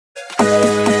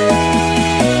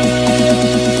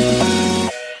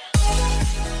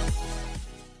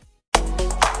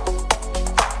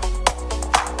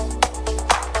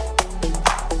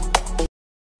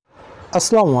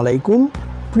আলাইকুম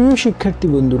প্রিয় শিক্ষার্থী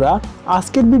বন্ধুরা,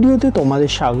 আজকের ভিডিওতে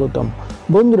তোমাদের স্বাগতম।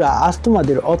 বন্ধুরা, আজ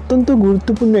তোমাদের অত্যন্ত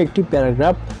গুরুত্বপূর্ণ একটি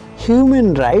প্যারাগ্রাফ হিউম্যান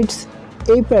রাইটস,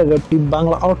 এই প্যারাগ্রাফটি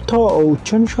বাংলা অর্থ ও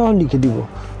উচ্চারণ সহ লিখে দিব।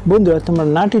 বন্ধুরা, তোমরা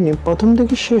না টেনে প্রথম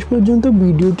থেকে শেষ পর্যন্ত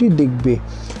ভিডিওটি দেখবে।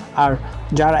 আর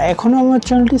যারা এখনও আমার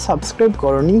চ্যানেলটি সাবস্ক্রাইব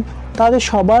করনি তাদের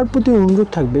সবার প্রতি অনুরোধ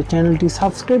থাকবে চ্যানেলটি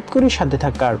সাবস্ক্রাইব করে সাথে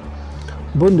থাকার।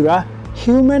 বন্ধুরা,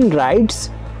 হিউম্যান রাইটস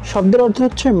শব্দের অর্থ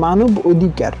হচ্ছে মানব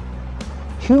অধিকার।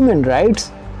 Human rights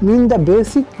mean the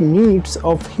basic needs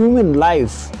of human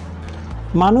life.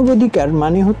 মানব অধিকার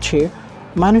মানে হচ্ছে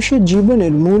মানুষের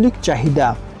জীবনের মৌলিক চাহিদা।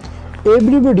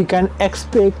 Everybody can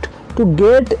expect to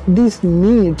get these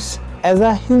needs as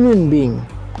a human being.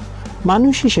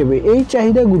 মানুষ হিসেবে এই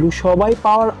চাহিদাগুলো সবাই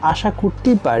পাওয়ার আশা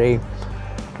করতেই পারে।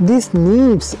 These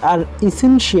needs are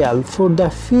essential for the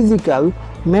physical,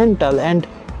 mental and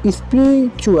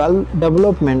spiritual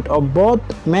development of both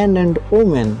men and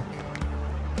women.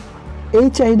 এই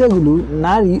চাহিদাগুলো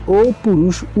নারী ও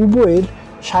পুরুষ উভয়ের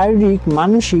শারীরিক,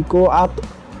 মানসিক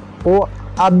ও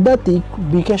আধ্যাত্মিক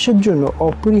বিকাশের জন্য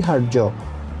অপরিহার্য।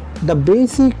 The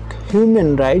basic human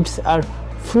rights R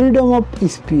freedom of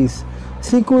speech,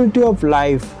 security of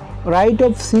life, right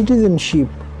of citizenship,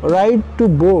 right to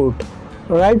vote,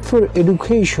 right for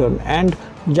education and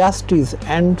justice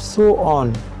and so on.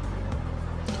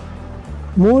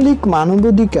 মৌলিক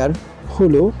মানবাধিকার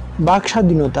হলো বাক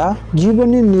স্বাধীনতা,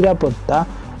 জীবনের নিরাপত্তা,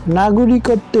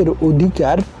 নাগরিকত্বের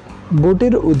অধিকার,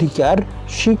 ভোটের অধিকার,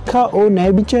 শিক্ষা ও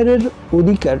ন্যায়বিচারের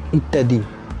অধিকার ইত্যাদি।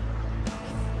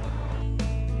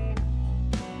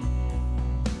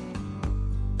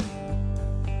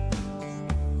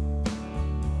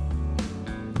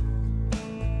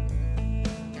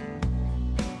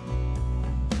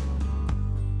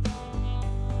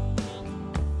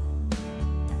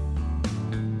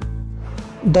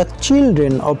 The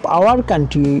children of our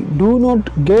country do not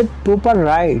get proper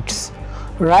rights.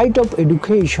 Right of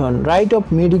education, right of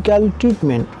medical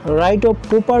treatment, right of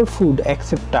proper food,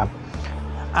 etc.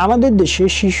 আমাদের দেশে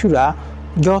শিশুরা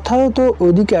যথাযথ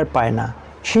অধিকার পায় না,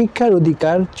 শিক্ষার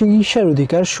অধিকার, চিকিৎসার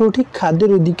অধিকার, সঠিক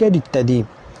খাদ্যের অধিকার ইত্যাদি।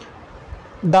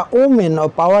 The women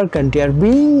of our country are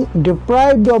being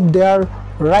deprived of their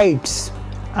rights.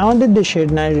 আমাদের দেশের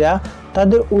নারীরা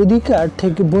তাদের অধিকার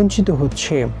থেকে বঞ্চিত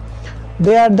হচ্ছে।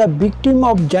 They are the victim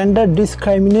of gender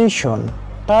discrimination.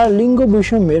 তারা লিঙ্গ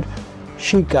বৈষম্যের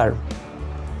শিকার।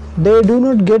 They do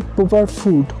not get proper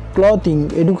food, clothing,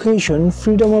 education,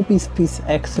 freedom of speech,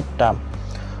 etc.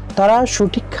 তারা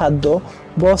সঠিক খাদ্য,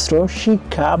 বস্ত্র,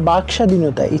 শিক্ষা, বাক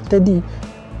স্বাধীনতা ইত্যাদি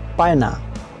পায় না।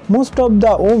 Most of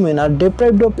the women are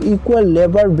deprived of equal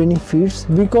labor benefits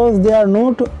because they are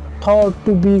not thought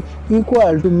to be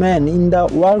equal to men in the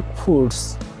workforce.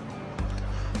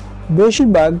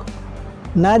 বেশিরভাগ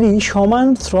নারী সমান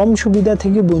শ্রম সুবিধা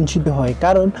থেকে বঞ্চিত হয়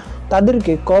কারণ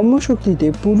তাদেরকে কর্মশক্তিতে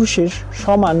পুরুষের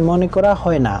সমান মনে করা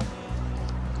হয় না।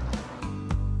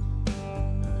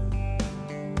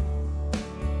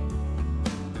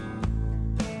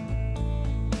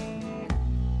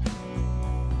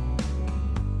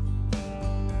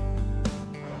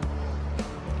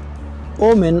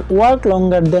 Women work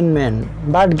longer than men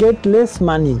but get less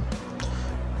money.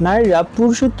 নারীরা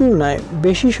পুরুষের তুলনায়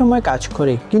বেশি সময় কাজ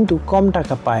করে কিন্তু কম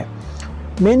টাকা পায়।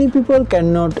 Many people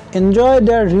cannot enjoy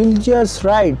their religious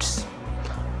rights.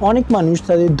 অনেক মানুষ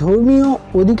তাদের ধর্মীয়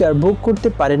অধিকার ভোগ করতে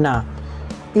পারে না।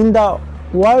 In the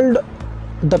world,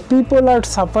 the people are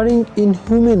suffering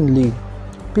inhumanly.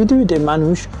 পৃথিবীতে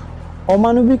মানুষ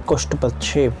অমানবিক কষ্ট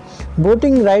পাচ্ছে।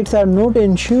 Voting rights are not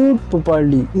ensured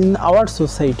properly in our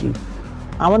society.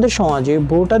 আমাদের সমাজে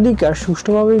ভোটাধিকার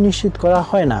সুষ্ঠুভাবে নিশ্চিত করা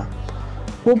হয় না।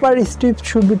 Proper steps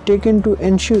should be taken to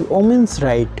ensure women's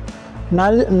right.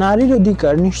 নারীর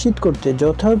অধিকার নিশ্চিত করতে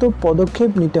যথাযথ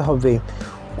পদক্ষেপ নিতে হবে।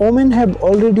 Women have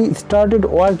already started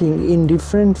working in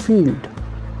different fields.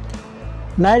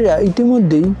 নারীরা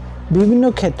ইতিমধ্যেই বিভিন্ন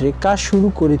ক্ষেত্রে কাজ শুরু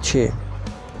করেছে।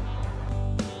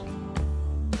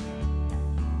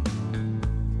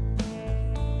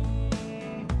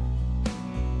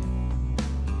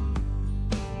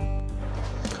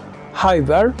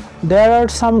 However, there are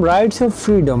some rights of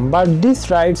freedom, but these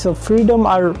rights of freedom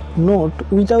are not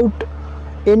without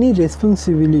any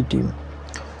responsibility.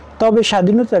 তবে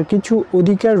স্বাধীনতার কিছু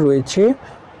অধিকার রয়েছে,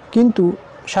 কিন্তু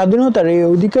স্বাধীনতার এই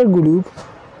অধিকারগুলোর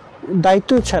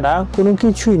দায়িত্ব ছাড়া কোনো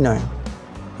কিছুই নয়।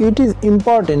 It is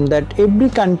important that every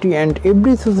country and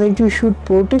every society should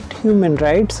protect human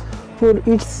rights for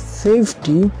its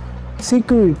safety,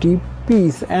 security,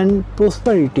 piece and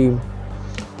prosperity.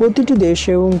 প্রতিটি দেশ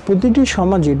এবং প্রতিটি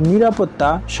সমাজের নিরাপত্তা,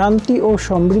 শান্তি ও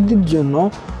সমৃদ্ধির জন্য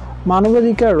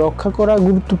মানবাধিকার রক্ষা করা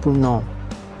গুরুত্বপূর্ণ।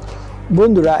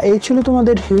 বন্ধুরা, এই ছিল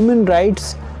তোমাদের হিউম্যান রাইটস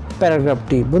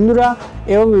প্যারাগ্রাফটি। বন্ধুরা,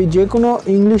 এভাবেই যে কোনো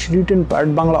ইংলিশ রিটেন পার্ট,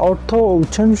 বাংলা অর্থ ও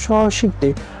উচ্চারণ সহ শিখতে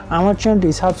আমার চ্যানেলটি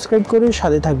সাবস্ক্রাইব করে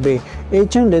সাথে থাকবে। এই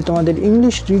চ্যানেলে তোমাদের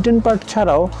ইংলিশ রিটেন পার্ট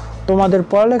ছাড়াও তোমাদের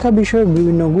পড়ালেখা বিষয়ক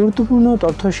বিভিন্ন গুরুত্বপূর্ণ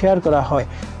তথ্য শেয়ার করা হয়।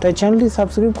 তাই চ্যানেলটি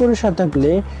সাবস্ক্রাইব করে সাথে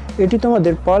থাকলে এটি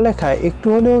তোমাদের পড়ালেখায় একটু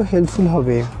হলেও হেল্পফুল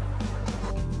হবে।